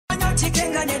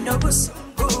Chikenga neno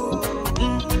busungu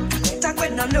Takwe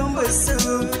no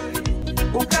lumbusu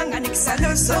Ukanga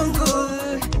nikisalo songu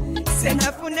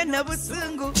Senafune no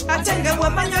busungu Atenga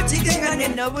wamanyo chikenga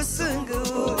neno busungu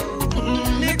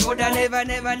Nikoda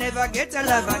never get a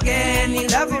love again In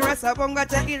love irasa bonga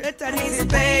te ileta nisi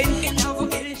pain In love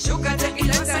ilishuka te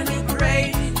ileta ni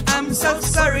brain I'm so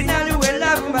sorry now you will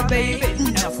love my baby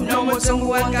Nafu no musungu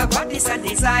wanga what is a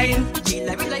design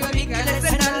Jila bila yobika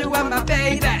lese na luwa my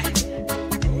baby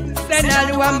Then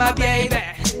I want my baby.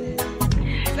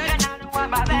 Then I want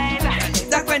my baby.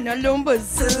 That's when the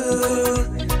lumbusu.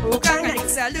 Ukanga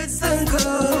nixalusungu.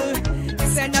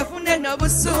 Send a fune no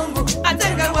busungu. I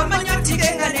think I want my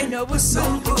yotigenga no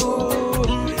busungu.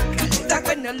 That's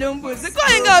when the lumbusu.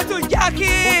 Going out to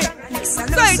Jackie.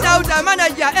 Straight out the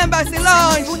manager, embassy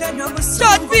lounge.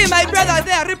 Short B, my brother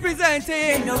there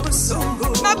representing.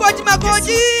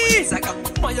 Magoji.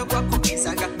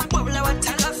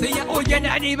 Oh, you're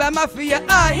not even mafia.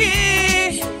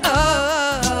 Ahi.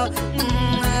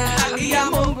 Agia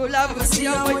Mungu love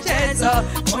sio mchezo.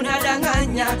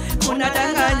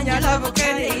 Unadanganya love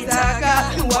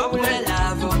kenitaka. Waule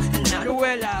love,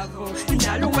 naluwe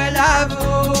love.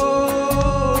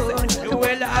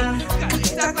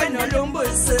 Kanita kweno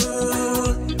lumbusu.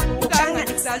 Ukanga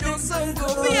nixalusungu.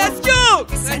 PSQ.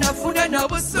 Senafune no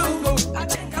busungu.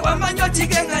 Atenga wamanyo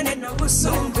tigenga neno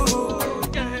busungu.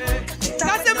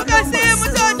 Kasi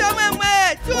mutoto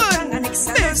mwe Ukanga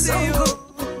nixalusungu.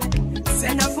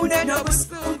 Senafune no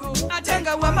busungu.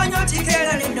 Atenga wamanyo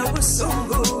tigera neno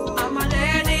busungu. I'm a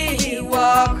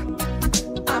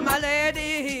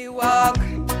lady he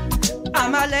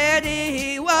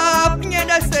walk.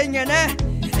 Nyena senyene.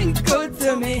 Good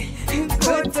to me.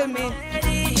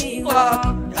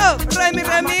 Walk. Oh, Remy.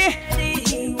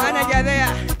 Manager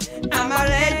there. I'm a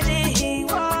lady he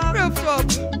walk. Rooftop.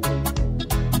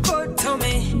 Good to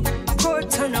me. Good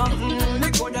to know.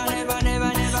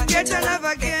 Never get your love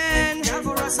again.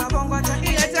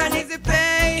 Ileta needs the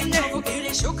pain.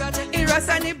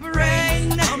 Irasa ni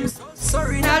brain. I'm so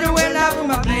sorry. Now the way love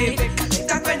my baby.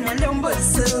 Takweno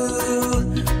lumbusu.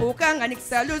 Ukanga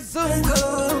nixaluzungu.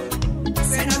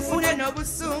 Senafune no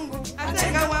busungu.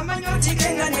 Atenga wamanyo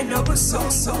tikenga neno busungu.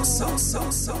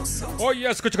 Oh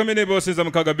yes, kuchika mene bosses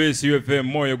amkaga BCU FM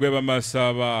moyo gweba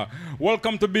masaba.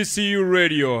 Welcome to BCU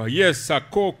Radio. Yes,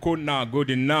 Akoko na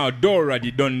good now. Dora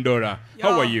di Dondora.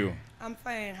 How are you? I'm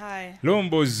fine, hi.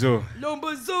 Lumbuzu.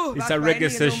 It's a reggae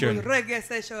session. Reggae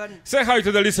session. Say hi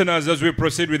to the listeners as we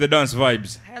proceed with the dance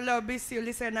vibes. Hello, BCU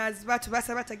listeners.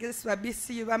 Bata gilisi wa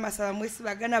BCU bamasaba mwisi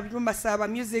bagana basaba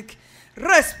music.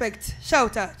 Respect.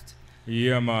 Shout out.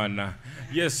 Yeah, man.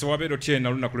 Yes, wabedo chena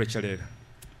luna kulechalera.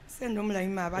 Sendo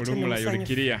mulaima abate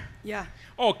musanyifu. Yeah.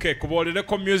 Okay, kubolele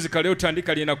ko musical leo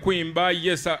tandika lina kuimba.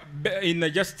 Yes,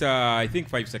 in just I think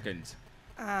 5 seconds.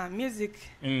 Music,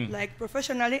 like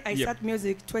professionally, I start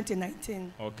music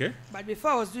 2019. Okay. But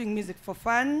before I was doing music for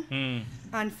fun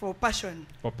and for passion.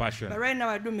 For passion. But right now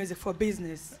I do music for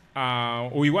business.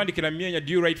 Do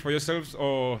you write for yourselves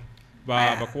or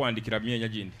bakuandikira mienya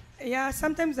jindi? Yeah,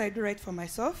 sometimes I do write for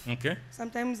myself. Okay.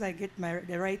 Sometimes I get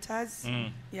the writers.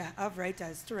 Yeah, I have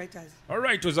writers, 2 writers. All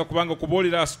right, uza kubanga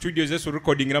kubolira studios zesu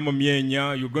recording ramo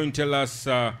mienya. You're going to tell us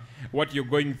what you're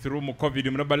going through mu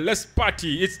COVID. But let's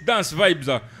party. It's dance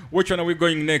vibes. Which one are we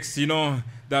going next? You know,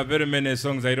 there are very many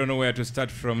songs. I don't know where to start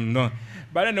from. No.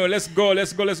 But anyway, let's go,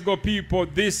 people.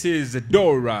 This is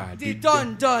Dora the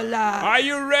Dondola. Are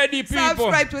you ready, people?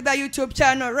 Subscribe to the YouTube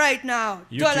channel right now.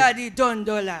 Dora the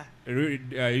Dondola.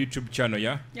 YouTube channel,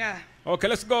 yeah? Yeah. Okay,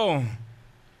 let's go.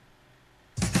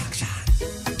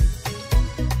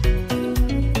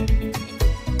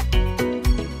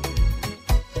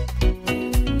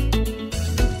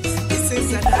 This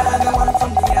is another one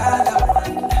from the other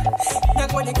one. Now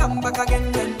when you come back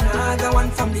again, another one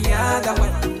from the other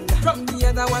one. From the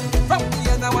other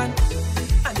one.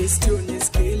 And this tune is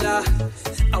killer.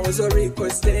 I was a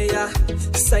request there.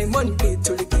 Simon P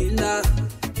to the killer.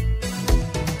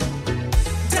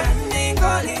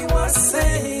 Ningoli was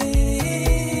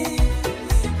saying,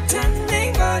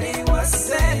 Ningoli was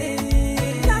saying,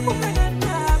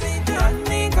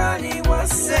 Ningoli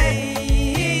was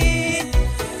saying,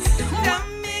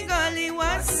 Ningoli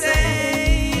was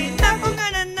saying,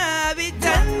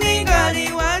 Ningoli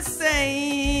was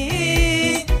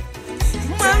saying,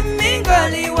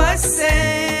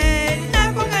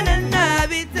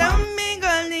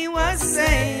 Ningoli was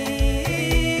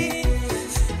saying,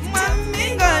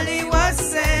 Ningoli was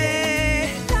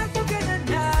saying.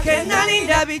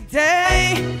 Kenalinda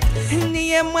bidei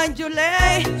niye mwanjule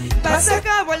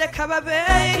basaka wale kababe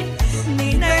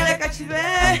nina ile kachibe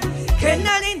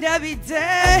kenalinda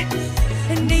bidei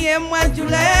niye ye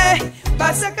mwanjule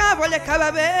basaka bole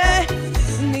kababe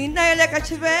nina ile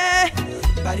kachibe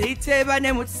balite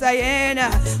bane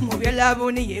mutsayena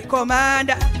mubyelabuni ye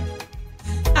commander.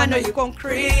 I know you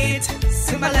concrete,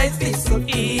 see my life is so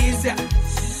easy.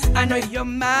 I know your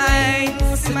mind,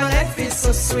 see my life is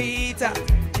so sweet.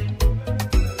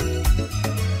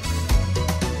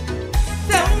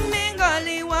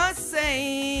 Daningoli was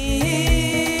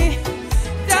saying,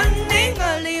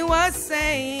 Daningoli was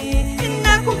saying,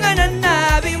 Nakugana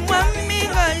Nabi,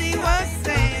 Wamingoli was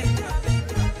saying,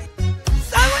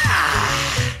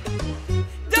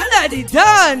 Donadi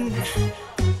done.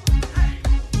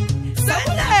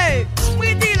 Sunday,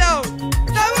 we deal out.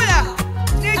 Tawula,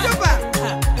 Nijuba,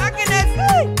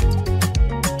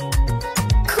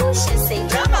 Kusha say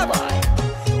drama boy.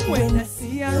 when I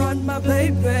see you around my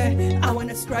baby, I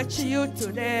wanna scratch you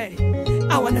today.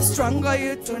 I wanna strangle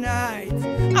you tonight.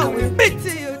 I will beat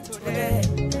you today.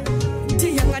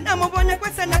 Tiyanga mubone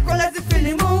kwesa na kola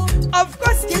zifilimu. Of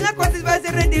course, kila kwa zibazi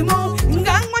redimu.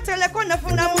 Ngangwa telekona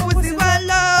funa mubuzi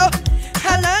walo.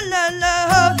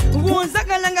 Halalala,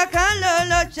 unzakalanga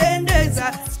kalolo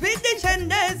chendeza, speedy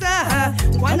chendeza.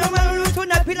 Wano malulu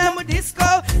na pila mu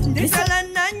disco, disala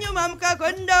nanyu mamka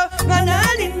kondo.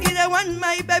 Manalingile one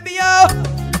my baby yo,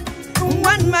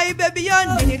 one my baby yo.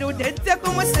 Niniru dete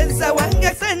kumu senza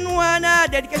wange senwana,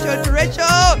 dedication to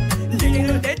Rachel.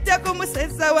 Niniru dete kumu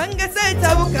senza wange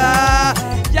setabuka.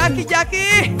 Jackie,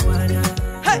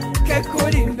 hey,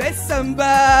 kekuri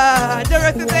mbesamba.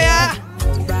 Dorothy there.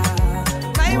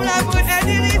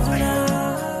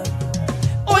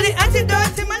 Only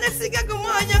antidote, Manasiga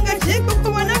Gumanga, Jacob,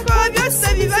 Kumanako, your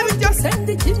Savi, just send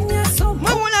the gymnast.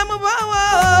 Mamula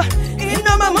Mabawa, in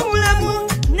no Mamulamu,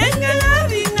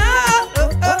 Nengalavina,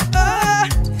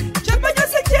 Chapa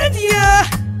just a Kenya.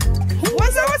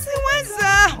 Was I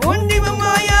only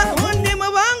Mamaya, only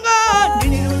Mawanga,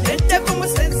 Ninu get the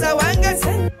Kumasensa Wanga.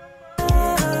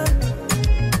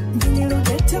 Ninu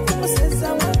get the Kumasensa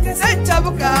Wanga,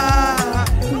 Tabuka.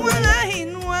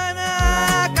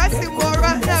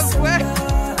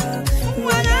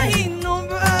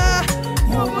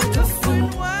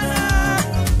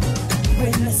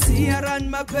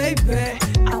 My baby,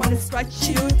 I wanna scratch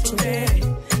you today.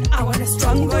 I wanna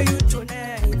strangle you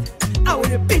tonight. I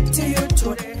wanna beat you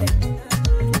today.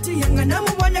 Tiyanga namu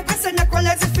wana kasa na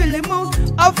kola zifilimu.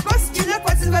 Of course, kila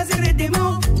kwa zivazi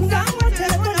redimu. Ngangwa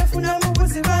telefona funa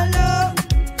mubuzi walo.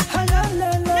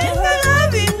 Halalala, nenga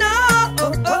lavina.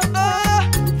 Oh oh oh.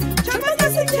 Chama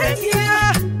kasi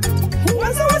kenya.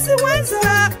 Waza wasi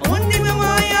waza. Undi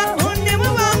memoya, undi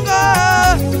mwanga.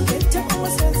 Keta kwa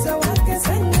sensa wake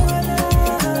senwa.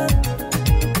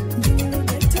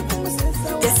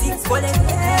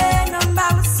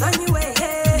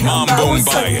 Mambo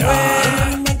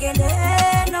Mbaya.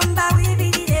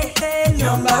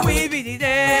 Number we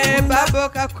bidide,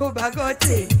 baboka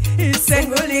kubagote,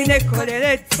 isenguli ne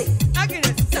kolerete.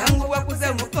 Agnes sangu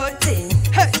wakuze mukote.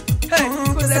 Hey,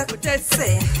 hey, kuze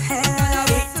kutese.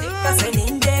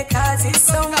 Kaseninde kazi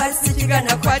songa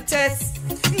sijigana kwa tesi.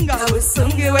 Nga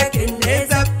usungi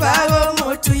wekeneza pawo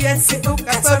motu yesi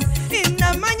ukason.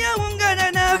 Inamanya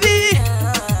ungana nabi.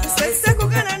 Sese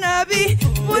kugana nabi.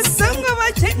 Usungu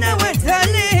wachina we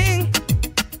darling.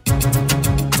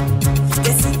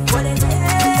 Yesi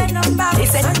kwalene number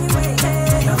usanyiwe.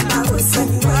 Number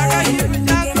usanyiwe.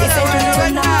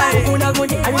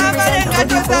 Wagalenga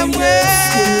tosamwe.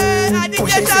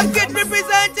 Adijeta fit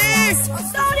representing.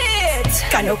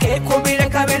 Kanoke kubile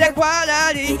kabile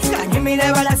kwalali.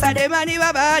 Kanyimile balasa de mani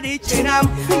babadi. Chinam,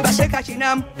 basheka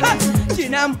chinam.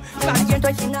 Chinam,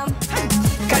 bashento chinam.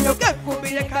 Kanoke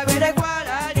kubile kabile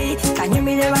kwalali.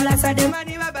 Kanyimile balasa de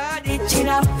mani babadi.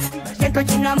 Chinam, bashento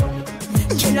chinam.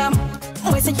 Chinam,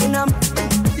 mwese chinam.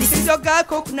 This is your girl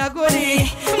cook nagori.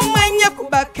 Manya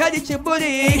kubakali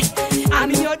chiburi.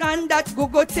 I'm your dan that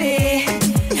gugote.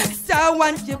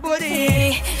 Sawan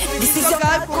chiburi. This is your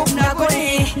girl cook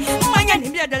nagori. Manya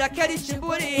nimbia dala kali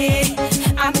chiburi.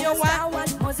 I'm your one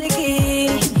moziki.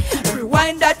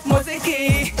 Rewind that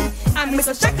moziki. I'm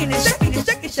so shaking it, shaking it,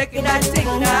 shaking, shaking that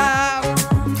thing now.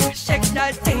 Shake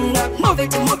that thing now. Move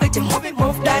it, move it, move it,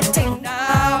 move that thing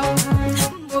now.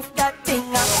 Move that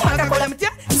thing now. Makakola mtia,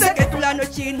 seketula no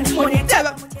chin.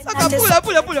 Moniteba, saka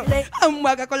pula.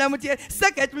 Makakola mtia,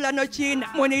 seketula no chin.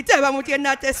 Moniteba mutia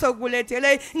nate so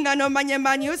guletele. Ngano manye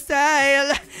man you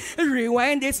style.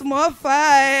 Rewind this more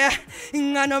fire.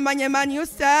 Ngano manye man you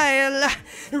style.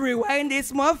 Rewind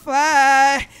this more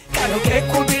fire. Kanoke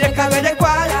kubile kabele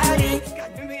kwalali.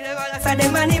 Kanyumile wala sade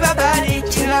mani babali.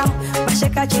 Chinam,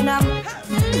 basheka chinam.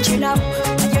 Chinam,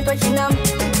 majento chinam.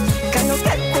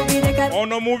 Kanoke kubile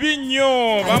ono mubi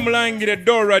nnyo bamulangire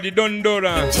Dora di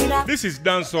Dondora. This is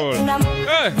dancehall.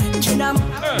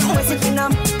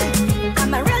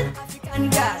 I'm a real African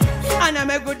girl, and I'm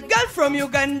a good girl from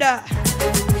Uganda.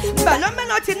 Balome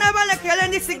noti nabala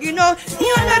keleni sigino,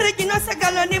 niona regino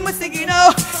sagaloni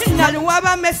musigino.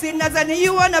 Naluwaba mesi nazani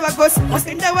you wanna bagos,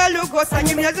 musinde walugos and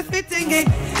you music fitting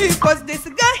because this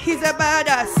guy he's a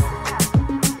badass.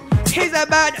 He's a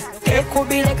badass.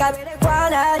 Ekubile kabele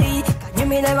kwalari,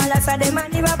 kanyumile wala sade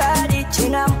mani babadi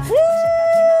chinam.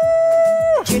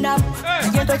 Chinam,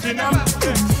 yento chinam.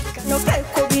 No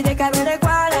ekubile kabele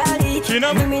kwalari,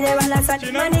 kanyumile wala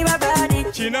sade mani babadi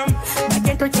Chinam.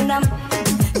 Yento chinam.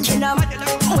 Chinam,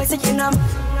 where's the chinam?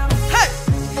 Hey!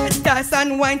 Dance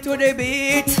and wine to the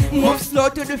beat. Move slow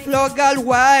to the floor, girl,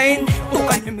 wine.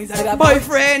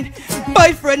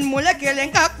 Boyfriend, mula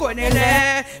killing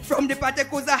kakonele. From the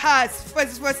Patekuza house,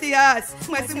 first house,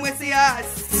 mwesi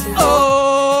house.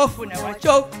 Oh, funa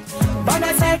wacho.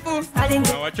 Bana sefu,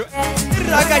 Wacho.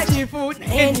 raga chifu,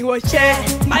 eni wache.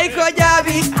 Michael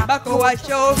Javi, bako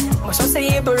wacho. Oso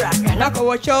se baraka, nako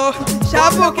wacho.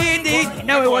 Shabu kindi,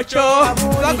 nawe wacho.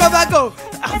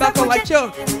 Bako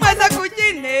wacho. Maza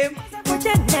kujine.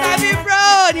 Nabi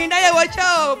bro, ni naye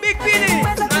wacho. Big Billy,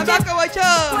 bako wacho.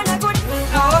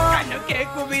 Oh, kanoke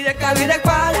kubile kabile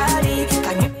kwalari.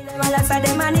 Kanyumile wala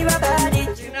sade mani babadi.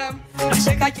 Chinam,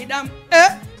 asheka chinam.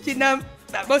 Chinam,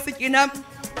 babosi chinam.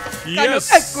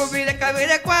 Yes. Kubile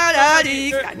kabile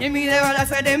kwalari. Kanyumile wala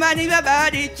sade mani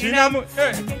babadi. Chinam.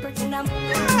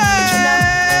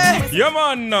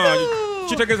 Yamana.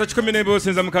 Chitegeza chikumi nebo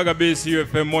sinza mukaga base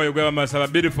UFM moyo gwa masaba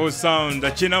beautiful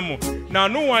sound chinamu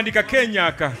nanu wandika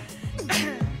Kenyaka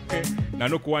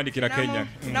nanu kuwandikira Kenya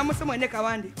Namusemo ene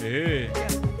kawandi.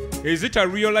 Is it a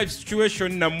real life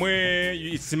situation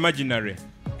namwe it's imaginary?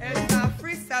 It's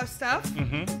freestyle stuff.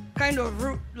 Kind of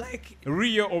like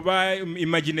Real or by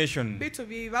imagination?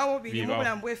 B2B,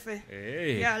 Mbwefe.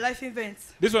 Yeah, life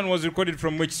events. This one was recorded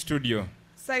from which studio?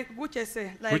 Like Which?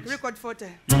 Record Forte.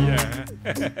 Yeah.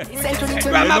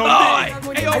 Grandma boy!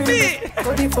 Okay.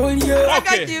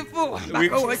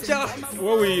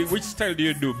 Okay. Which style do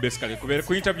you do basically?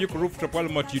 Ku interview ku rooftop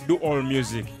almost you do all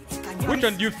music. Which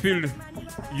one do you feel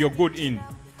you're good in?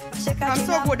 I'm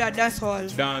so good at dancehall.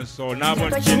 Dancehall.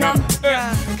 Nabon chinam.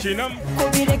 Chinam.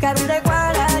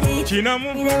 Chinam.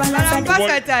 I'm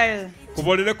versatile.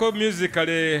 Kuboleleko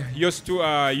musically used to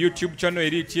YouTube channel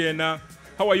eritiena.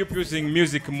 How are you pushing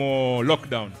music more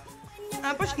lockdown?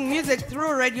 I'm pushing music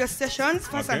through radio stations,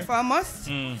 first and foremost.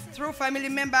 Through family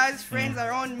members, friends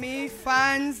around me,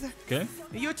 fans. Okay.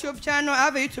 YouTube channel. I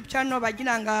have a YouTube channel by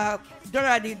Ginanga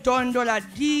Dora di Dondola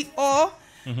D-O-R-A-H.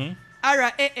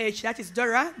 That is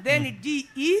Dora. Then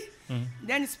D-E.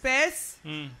 Then space.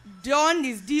 Don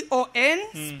is D-O-N.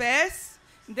 Space.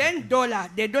 Then Dollar.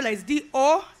 The dollar is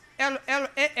D-O-L-L-A-H.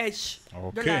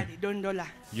 Okay. Dollar di Dondola.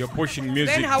 You're pushing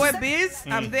music. Then however is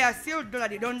I'm there still Dollar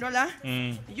di Dondola.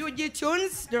 UG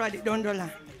Tunes Dollar di Dondola.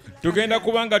 Tugenda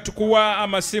kubanga tukuwa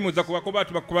amasimu za kubakuba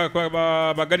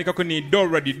baganika ni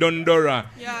Dora di Dondora.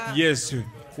 Yeah. Yes.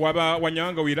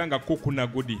 Wanyanga wiranga kuku na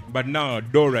gudi. But now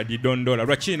Dora di Dondora.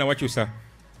 Rachina what you say?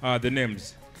 The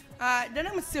names. The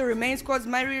name still remains because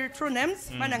my true names,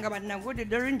 Mananga Badnagudi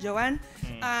Dorin Joanne.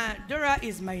 Dora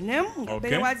is my name.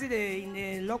 Okay. In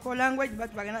the local language,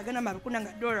 but Bagana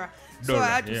Dora. So I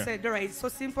had to say Dora is so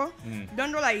simple.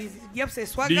 Dondola is Yepse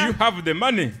Swagger. Do you have the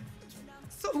money?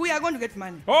 So we are going to get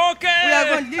money. Okay. We are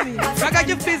going to live in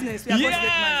Ragaji business. We are going to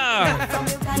get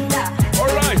money. All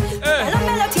right.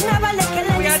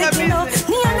 We are the business.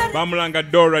 Bamulanga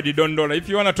Dora di Dondola. If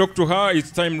you want to talk to her,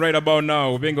 it's time right about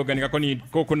now. Bengo ganika koni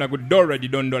koko na good Dora di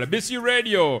Dondola. BC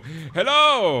Radio.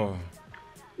 Hello.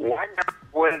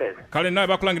 Kale na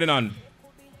bakulangire nan.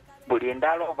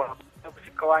 Bulindalo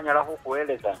kusika wanyala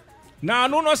kukueleza. Na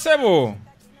nuno sebo.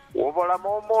 Wobola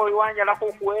momo wanyala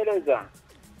kukueleza.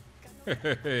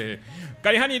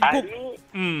 Kali hani ku.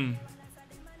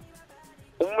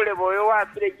 Umule boyo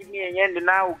wasire kimye nyende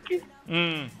na uki.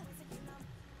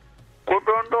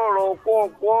 Kutondolo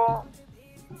okwo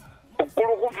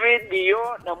okulu ku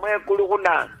video na mwe kulu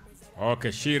kuna.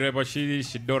 Okay, shirebo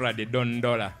shidora de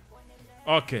Dondola.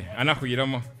 Okay,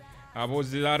 anakuyiramo.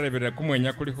 Abozilare bere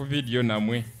kumwenya kuli ku video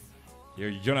namwe.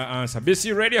 Yo jona answer.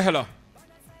 BC Radio hello.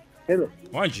 Hello.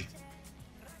 Wanji.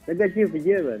 Daga chief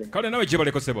jebale. Kale nawe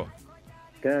jebale kosebo.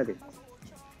 Kale.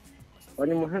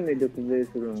 Oni Muhammad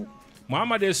Kubesurongo.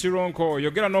 Muhammad Esironko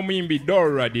yogera no muyimbi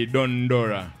Dora di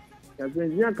Dondora.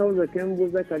 Yakwenzia kauza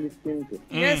kembuza kalisimpe.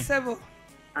 Yes, sebo.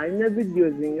 Aina video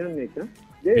zingameka.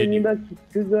 Dere nyimba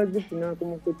kizuza zifuna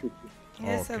kumukutuki.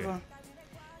 Yes, sebo.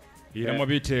 Ira mo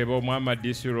bitebo Muhammad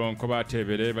Esironko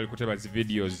batebere bali kuteba zi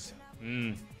videos.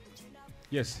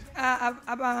 Yes.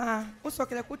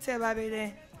 Usokela kuthe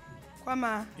babele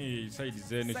kwama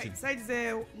Side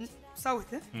ze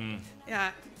south.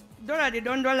 Yeah. The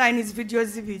Dondo line is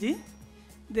videos DVD.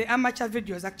 The amateur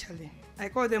videos actually. I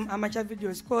call them amateur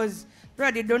videos because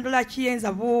the Dondo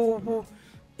Chienza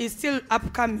is still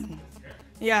upcoming.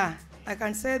 Yeah. I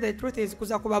can say the truth is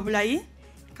kuzakubabulai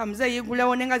kamza yigula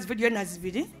onenga video na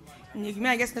zibidi. Nigime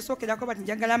I guess nesokela ko bati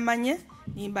njagala manye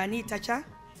nimba ni tacha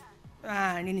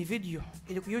nini video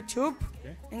ili ku YouTube.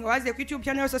 Ngawaze ku YouTube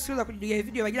channel sasuza ku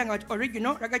video bagira nga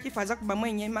original ragachifaza kuba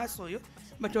mwenye maso yo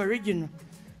but original.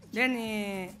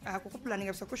 Then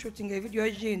akukupulaninga bisa ku shooting video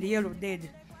ejindi Yellow Dead.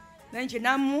 Then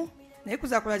chinamu na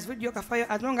ikuza kwa video kafayo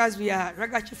as long as we are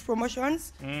ragachi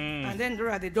promotions and then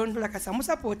the don't like asamu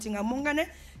supporting amungane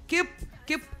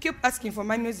keep asking for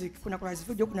my music kuna kwa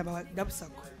video kuna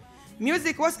dabsako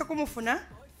music wasa kumufuna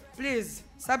please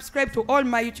subscribe to all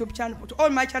my YouTube channel to all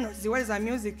my channels ziweza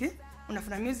music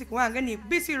unafuna music wange ni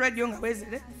BC radio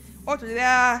ngawezele or to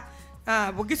their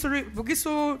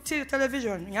Bugisu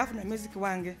television yafuna music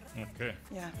wange. Okay.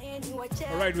 Yeah.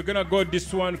 All right, we're gonna go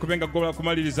this one kubenga gola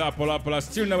kumaliriza apola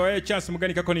still na baye chance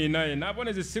mugani kako ni naye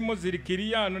nabone zisimu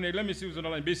zirikiria none let me see who's on the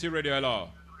line. BC radio hello.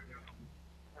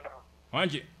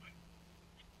 Wanje.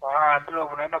 Ndio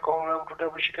unaenda kwa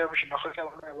tutabushika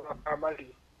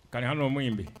amali. Kani hano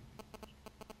mwimbi.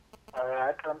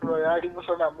 Hata ndio yali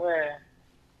musona mwe.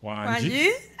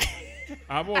 Wanje.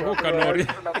 Abo hukanori.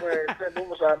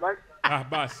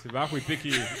 Basi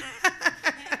bakuipiki.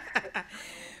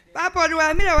 Papa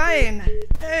niwaambia waena.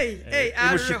 Hey,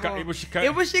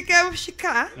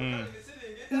 ibushika.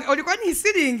 Ulikuwa ni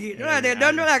siringi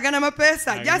 $1 gana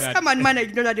mapesa just come and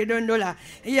manage $1.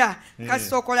 Yeah,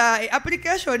 kasokola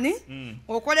application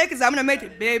okola exam na mate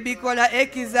baby kola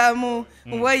exam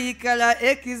wayikala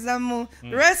exam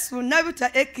resu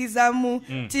nabita exam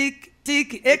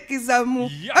tik exam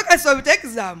akaso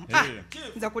exam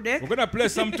nzakude we're gonna play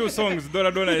some two songs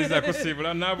 $1 is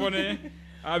akusibula nabone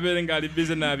abelenga ali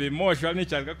busy nabi moshwa ni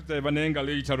changa kuteba nenga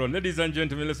later on. Ladies and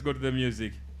gentlemen, let's go to the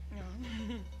music.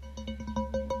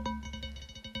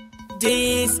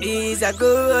 This is a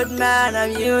good man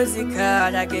of music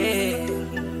and again.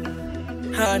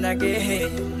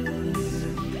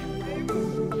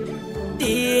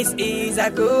 This is a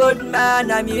good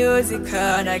man of music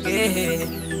and again.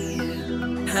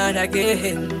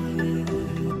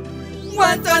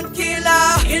 One ton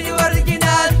killer, in the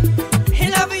original. He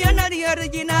love you not the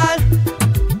original.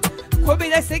 Could be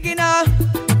the signal.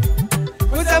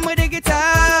 Who's on with the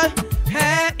guitar?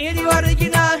 Hey, in the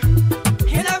original.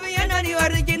 He love you not the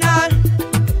original.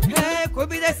 Hey, could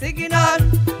be the signal.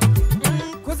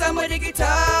 Who's on with the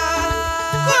guitar?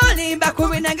 Calling back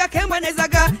when I got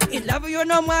Kemanezaga. He love you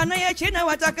no man, I china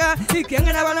wataka. He can't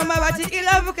have a mabati. He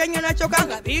love Kenya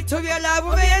Choka. Beat to your love,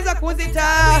 where's a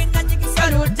Kuzita?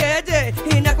 Salute,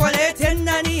 in a quality,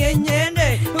 Nani and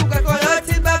Yende. Who got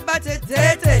quality, but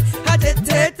tete, had a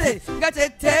tete, got a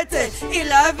tete. He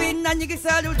love in Nani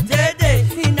salute,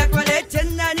 in a quality,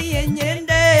 Nani and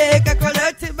Yende.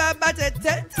 Cacolati, but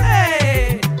tete.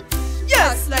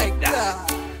 Just like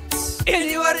that. In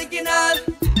the original.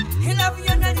 He love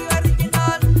you not the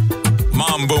original.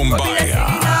 Mbale.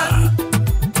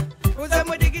 Who's up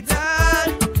with the guitar?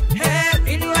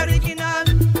 Hey, in the original.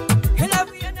 He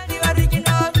love you not the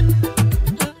original.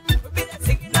 Be the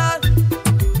signal.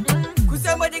 Who's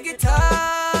up with the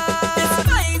guitar? This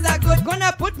boy is a good,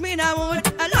 gonna put me in a mood.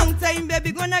 A long time,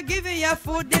 baby, gonna give you your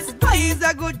food. This boy is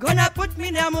a good, gonna put me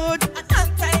in a mood. A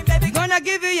long time, baby, gonna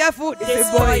give you your food. This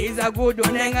boy is a good,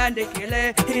 unengande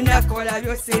kile. Ina kola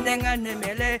yo sinengane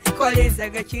mele. Koliza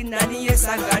gachina niye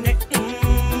sangane.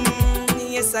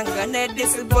 Niye sangane.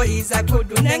 This boy is a good,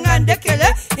 unengande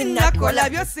kile. Ina kola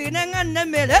yo sinengane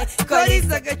mele.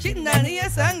 Koliza gachina niye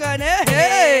sangane.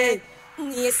 Hey.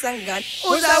 Niye sangane.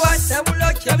 Uza wasa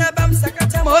ulo chana bam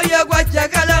sakata. Moyo kwa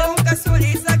jagala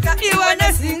unkasuri saka.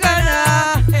 Iwana singana.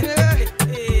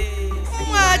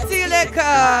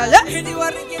 Matilekala. In the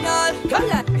original.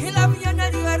 Kala. He love you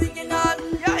not the original.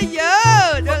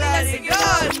 Yeah, don't let it go.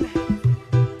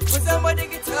 Put somebody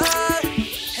guitar.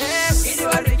 Hey, in the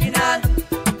original.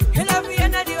 He love you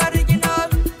not the original.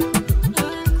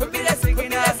 Could be the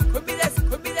signal. Could be this.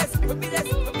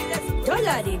 Don't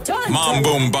let it go.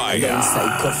 Mbale.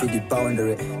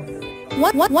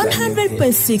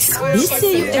 100.6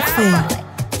 BCUFM.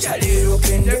 Chaliro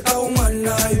kende ka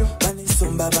umanayo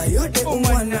banisomba bayode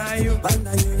umanayo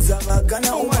bananyuza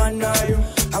bagana umanayo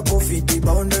akofiti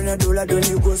baondo na dola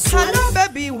doni goso. Hello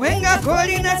baby wenga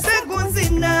koli na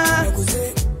segunzina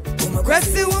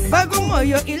kwesi upago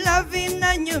moyo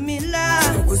ilavina nyumila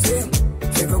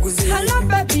Hello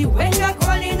baby, when you're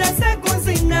calling us a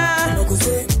guzina.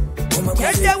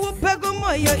 Yada upego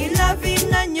moyo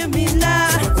ilavina nyumila.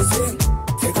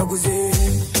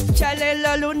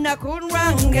 Chalelo luna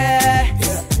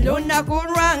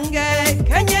kunrange,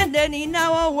 kanyende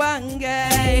nina wange.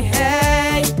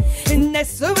 Hey,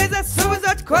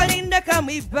 nesuweza tkolinda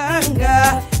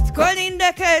kamibanga,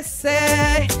 tkolinda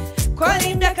kese,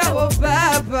 tkolinda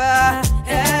kawobaba.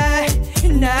 Hey,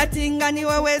 natingani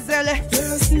wawezele,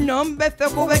 nombe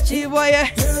fekube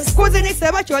chiboye, kuzini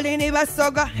seba cholini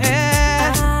basoga.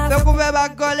 Hey, fekube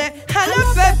bagole.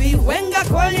 Hello baby, wenga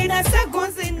kolina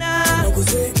seguzina.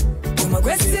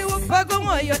 Kwesi upago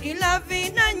moyo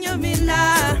ilavina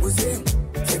nyumila.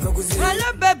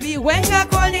 Hello baby, wenga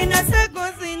kolina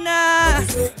seguzina.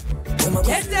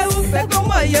 Kete upago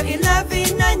moyo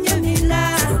ilavina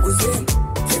nyumila.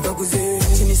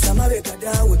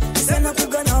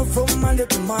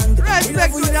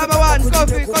 Respect to number one,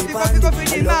 coffee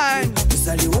demand.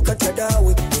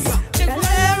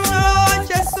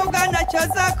 Chesugana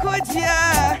choza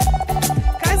kujia.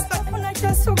 Kasafuna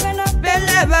chesugana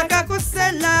bele baka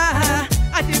kusela.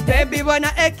 Ati baby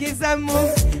wana ekizamu,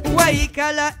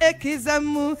 waikala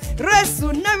ekizamu,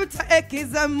 resu nabita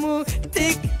ekizamu,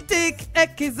 tik tik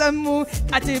ekizamu.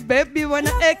 Ati baby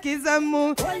wana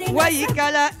ekizamu,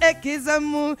 waikala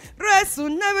ekizamu, resu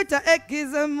nabita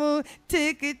ekizamu,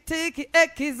 tik tik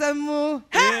ekizamu.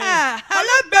 Ha!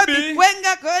 Hello baby,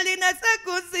 wenga kolina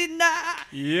sekuzina.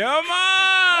 Yeah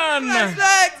man.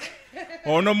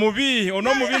 Ono movie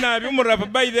na bimurapa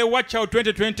by the watch out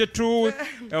 2022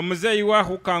 muzei wa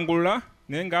hukangula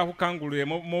nenga hukangulwe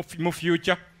mu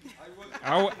future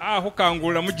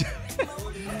hukangula mu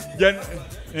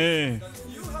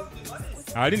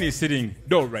ali ni sitting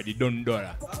do ready don't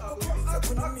dollar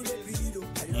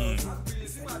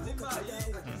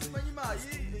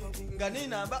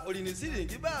ganina ba oli ni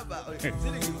sitting baba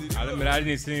ali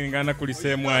ni sitting ngana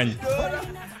kulise mwanyi.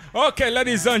 Okay,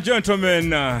 ladies and gentlemen,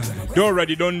 do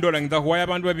ready, don't do like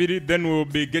the then we'll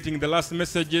be getting the last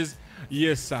messages.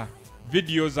 Yes, sir.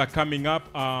 Videos are coming up.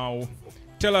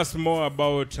 Tell us more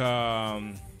about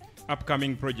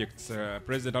upcoming projects.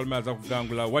 President Almaza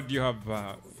Gangula, what do you have?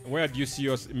 Where do you see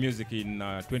your music in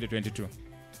 2022?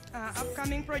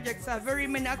 Upcoming projects are very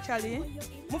many actually.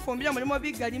 Mufumbira mulimo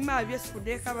bigalima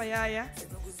byesudeka bayaya.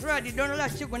 Ready, don't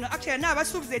like chigona. Actually, na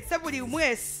basubze sebuli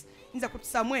mwesi. Nza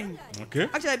kutusamwenye. Okay.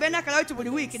 Actually bena kala wetu buli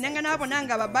week nenga nabo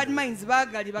nanga ba bad minds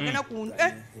bagali bagana ku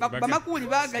bamakuli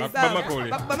bagali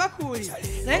bamakuli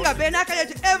nenga bena kala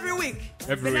wetu every week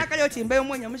bena kala wetu imbe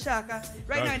omwenye mushaka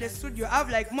right now in the studio I have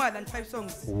like more than 5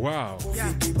 songs. Wow.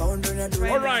 Yeah.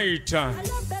 All right.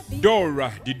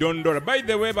 Dora the Dondora. By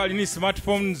the way, bali ni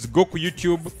smartphones go ku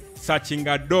YouTube searching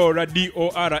Dora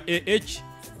DORAH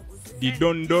the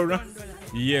Dondora.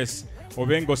 Yes.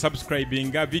 Obengo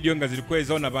subscribing video nga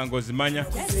zilikweza ona bango zimanya.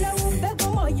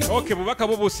 Okay, bubaka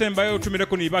bobo busemba yo tumire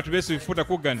ko ni batu besu bifuta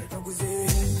kugana.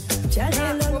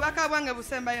 Bubaka bwange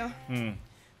busemba yo.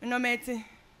 Nometi.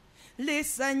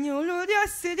 Lisa nyulu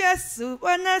dyosu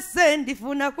wana sendi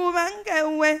funa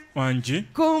kubangewe. Wanji.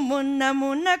 Kumuna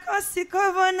muna kosiko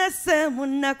wana se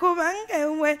muna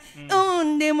kubangewe.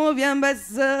 Undi mu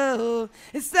byambazo.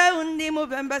 Undi mu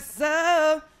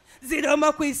byambazo.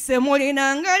 Zidoma kwise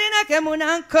mulina ngalina ke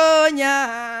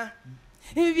munankonya.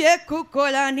 Vye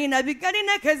kukola nina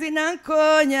bigalina ke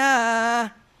zinankonya.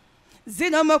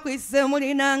 Zidoma kwise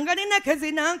mulina ngalina ke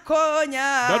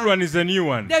zinankonya. That one is a new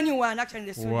one. The new one actually in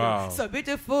the studio. Wow. So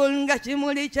beautiful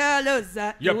ngachimuli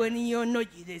chaloza. Yep. When you know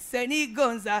jide seni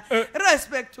gonza.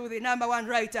 Respect to the number one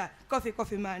writer.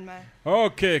 Coffee man.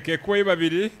 Okay, ke kwe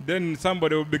babiri. Then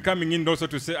somebody will be coming in also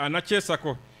to say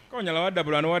anachesako. Konya la wada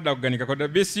bulano wada kuganika kwa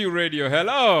BC Radio.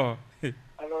 Hello.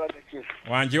 Hello,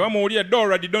 Wanji wamuulia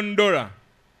Dora di Dondora.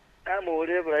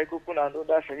 Amuulia bulai kukuna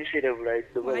ndoda sanishire bulai.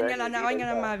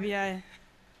 Wanyala mabia.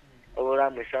 Ola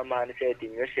mwishamani cheti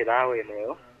nyoshira awe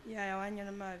neo. Ya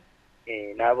wanyala mabia.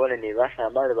 Nabone ni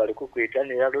basambale bali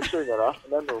kukwitanira lusunyala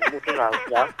nano omuntu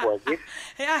nakwaje.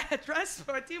 Ya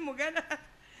transport mugana.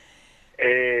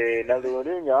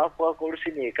 Naluri nyakwa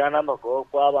kurusini kana mako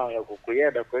kwabanga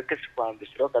kukuyeda kwekesi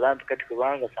kwambisiro kalambi kati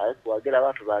kubanga sai kuwagira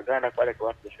abantu bagana kwale kwa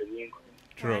watu shobingo.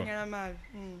 True. Wanyala mabi.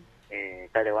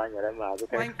 Kale wanyala mabi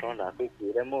kandi tonda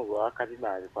akikire mu wakazi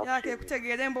mabi kwa. Yake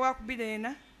kutegere mbo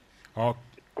wakubirena. Okay.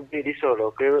 Kubiri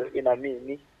solo ke ina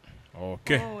mimi.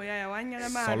 Okay. Oh yeah, wanyala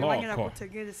mabi wanyala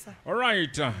kutegeresa. All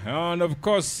right. And of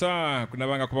course, kuna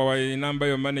banga kubawa number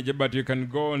your manager, but you can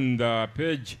go on the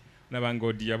page.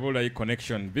 Nabango Diabola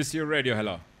connection. BC Radio,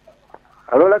 hello.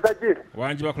 Hello, Lakaji.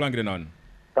 Wanji bakulangire non.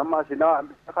 Kama sina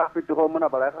kafitu ko muna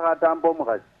bala ka tambo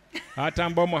mukaji.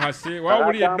 Atamba muhasi. Wa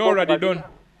uli Dora didon.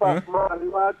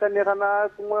 Wakanekana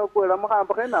kumwekwela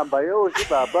muhamba enamba yosi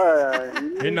baba.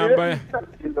 Enamba.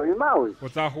 Ndo imawe.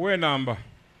 Utahuwe namba.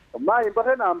 Mai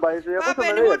mpaka namba izo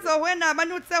Papa ni mutso wena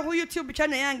banutse ku YouTube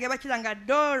channel yange bakiranga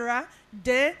Dora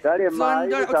de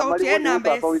Zondora utautie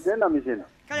namba.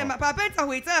 Kale papa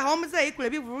itahuita homuze ikule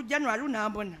bivu January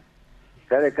unambona.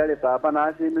 Kale papa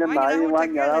nasimile mai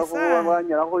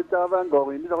wanyala kuitaba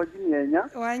ngo indira ko jinyenya.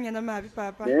 Wanyana mabi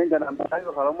papa. Nenga namba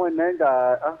ayo halomo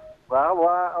nenga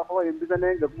wa aho imbiza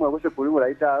nenga kumwe kose kuli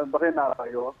ulaita mpaka namba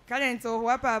yo. Kale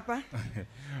nzo papa.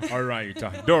 All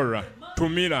right. Dora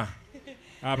tumira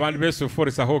abantu beso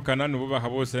forisa hokana nububa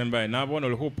habose mbaye nabona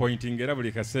oluhu pointing era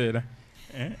buli kaseera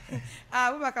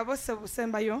bubaka bose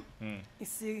busembayo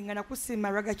isingana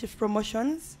kusima Raga Chief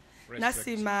Promotions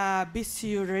nasima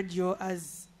BCU Radio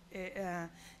as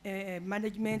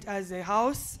management as a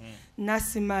house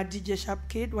nasima DJ Sharp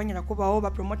Kid wanyana kuba oba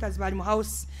promoters bali mu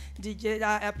house DJ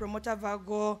promoter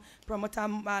Vago promoter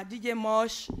DJ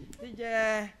Mosh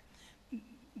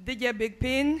DJ Big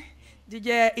Pin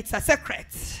DJ, it's a secret.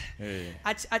 Hey.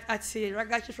 At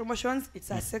Raga Chief Promotions, it's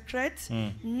a secret.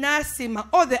 Nasima,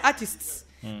 all the artists,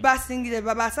 basing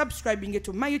baba subscribing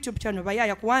to my YouTube channel.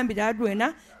 Baya kuambira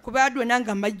adwena, kuba adwena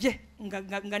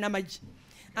ngana maji.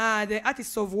 The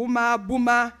artists of Uma,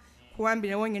 Buma,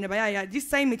 kuambira wengine baya. This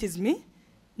time it is me,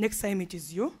 next time it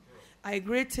is you. I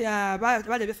greet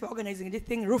for organizing this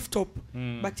thing rooftop.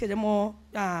 Back to the more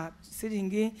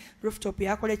sitting rooftop.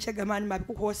 Ya kole chegaman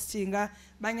mabiku hostinga.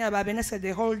 Banya babenesa the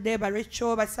whole day. Ba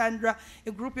Rachel, ba Sandra, a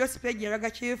group your spread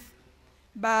Raga Chief,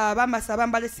 ba Masaba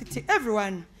Mbale City,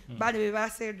 everyone. Ba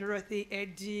the Dorothy,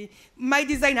 Eddie. My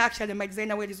designer actually, my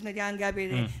designer way is Naganga.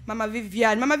 Mama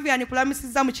Vivian,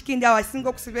 Kulamusiza Muchikinda was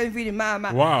single Kusiven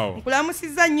Mama. Wow.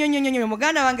 Kulamusiza Nyo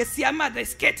Mogana Wanga Siama the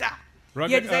skater.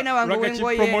 Raga Chief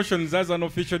Promotions as an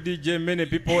official DJ, many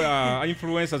people are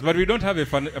influencers, but we don't have a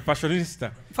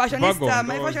fashionista. Fashionista,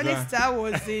 my fashionista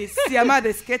was Siama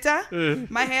the skater.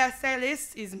 My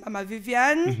hairstylist is Mama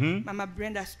Vivian, Mama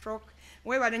Brenda Stroke.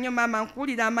 We were the new Mama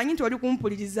Kuli, I'm going to do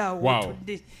Kumpulizao. Wow.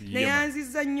 The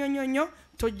Yanziza Nyo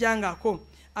Tojanga ko.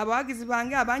 Abagiz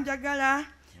Banga, Banjagala,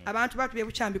 abantu batu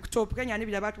bebuchambi kutopu Kenya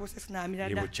nibira abantu bose na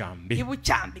miranda.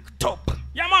 Ibuchambi kutopu.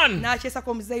 Yaman na chesa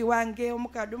ko mzee wange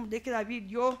omukado mudekera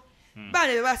video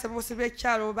bale basa bose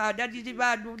bechalo ba dadidi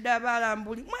baduda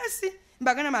balambuli mwesi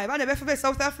mbagana mai bale befe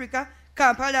South Africa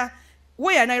Kampala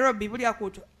where Nairobi buli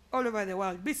akuto all over the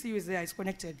world BCU is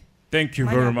connected. Thank you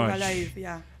very much. Live,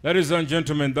 yeah. Ladies and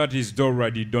gentlemen, that is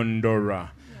Dora di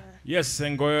Dondora. Yes,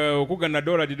 and go Kugana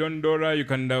Dora di Dondora, you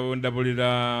can double it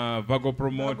Vago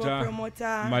Promoter,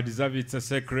 Madizavi, it's a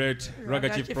secret, Raga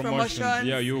Chief Promotions.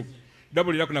 Yeah, you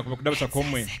double it up.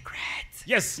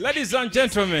 Yes, ladies and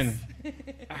gentlemen.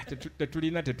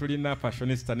 Tetulina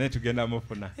fashionista ne tugenda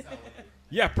mufuna.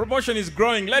 Yeah, promotion is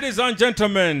growing. Ladies and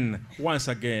gentlemen, once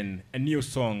again, a new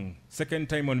song. Second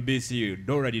time on BCU,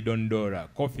 Dora di Dondora,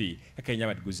 Coffee,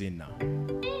 Kenya Guzina.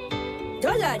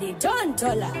 Dola di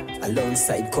Dondola.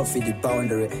 Alongside Coffee the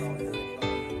Boundary.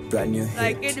 Brand new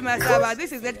like Idi Masaba,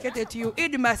 this is dedicated to you.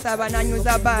 Idi Masaba na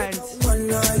Nyuza Band.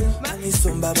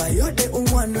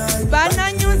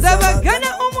 Bananyuza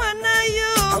bagana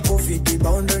umwanayo. Coffee the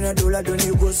Boundary dola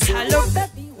doni go so. Hello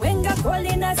baby, wenga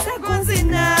kolina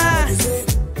saguzina.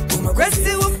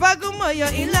 Kwesi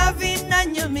upagumoyo ilavi na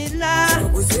nyumila.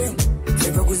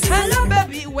 Hello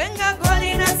baby, wenga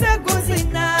kolina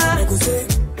saguzina.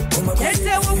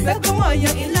 Kete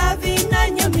upagumoyo ilavi na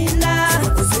nyumila.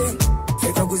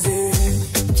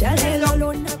 Chalelo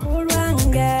Lunda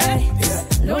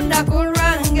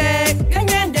kurange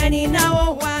Kanyandani na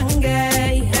wange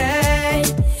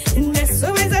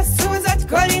Nesuiza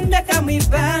Kolinda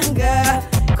kamibanga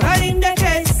Kolinda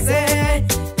kese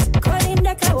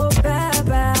Kolinda kawo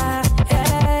baba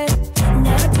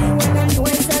Nati wanga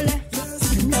niwezala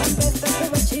Nambepe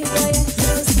wachigoye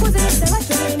Kuzilise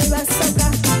wakini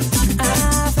basoka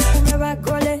Fakuna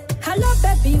bakole Hello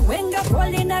baby wenga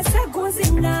Kolina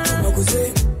saguzina